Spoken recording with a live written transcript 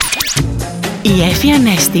Η Εφη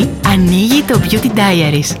Ανέστη ανοίγει το Beauty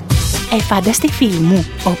Diaries. Εφάνταστη φίλη μου,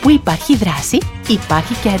 όπου υπάρχει δράση,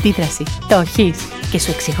 υπάρχει και αντίδραση. Το έχεις? Και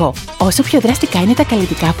σου εξηγώ. Όσο πιο δραστικά είναι τα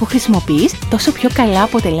καλλιτικά που χρησιμοποιείς, τόσο πιο καλά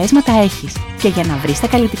αποτελέσματα έχεις. Και για να βρεις τα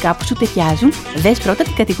καλλιτικά που σου ταιριάζουν, δες πρώτα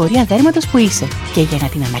την κατηγορία δέρματος που είσαι. Και για να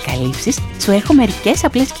την ανακαλύψεις, σου έχω μερικές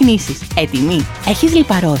απλές κινήσεις. Έτοιμη? Έχεις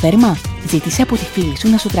λιπαρό δέρμα? Ζήτησε από τη φίλη σου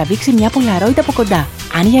να σου τραβήξει μια Polaroid από κοντά.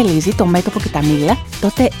 Αν γυαλίζει το μέτωπο και τα μήλα,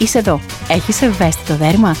 τότε είσαι εδώ. Έχεις ευαίσθητο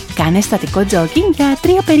δέρμα? Κάνε στατικό jogging για 3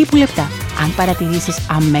 περίπου λεπτά. Αν παρατηρήσεις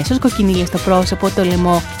αμέσως κοκκινίλες στο πρόσωπο, το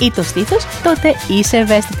λαιμό ή το στήθος, τότε είσαι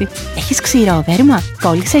ευαίσθητη. Έχεις ξηρό δέρμα?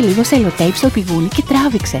 Κόλλησε λίγο σελοτέιπ στο πηγούνι και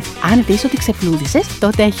τράβηξε. Αν δεις ότι ξεφλούδισες,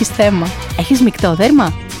 τότε έχεις θέμα. Έχεις μεικτό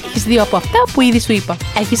δέρμα? Έχεις 2 από αυτά που ήδη σου είπα.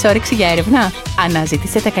 Έχεις όρεξη για έρευνα?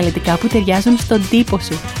 Αναζήτησε τα καλλιτικά που ταιριάζουν στον τύπο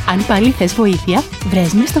σου. Αν πάλι θες βοήθεια,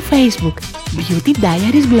 βρες με στο Facebook Beauty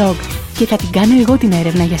Diaries Blog και θα την κάνω εγώ την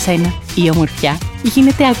έρευνα για σένα. Η ομορφιά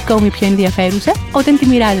γίνεται ακόμη πιο ενδιαφέρουσα όταν τη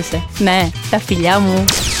μοιράζεσαι. Ναι, τα φιλιά μου!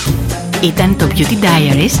 Ήταν το Beauty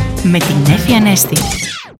Diaries με την Εφη Ανέστη.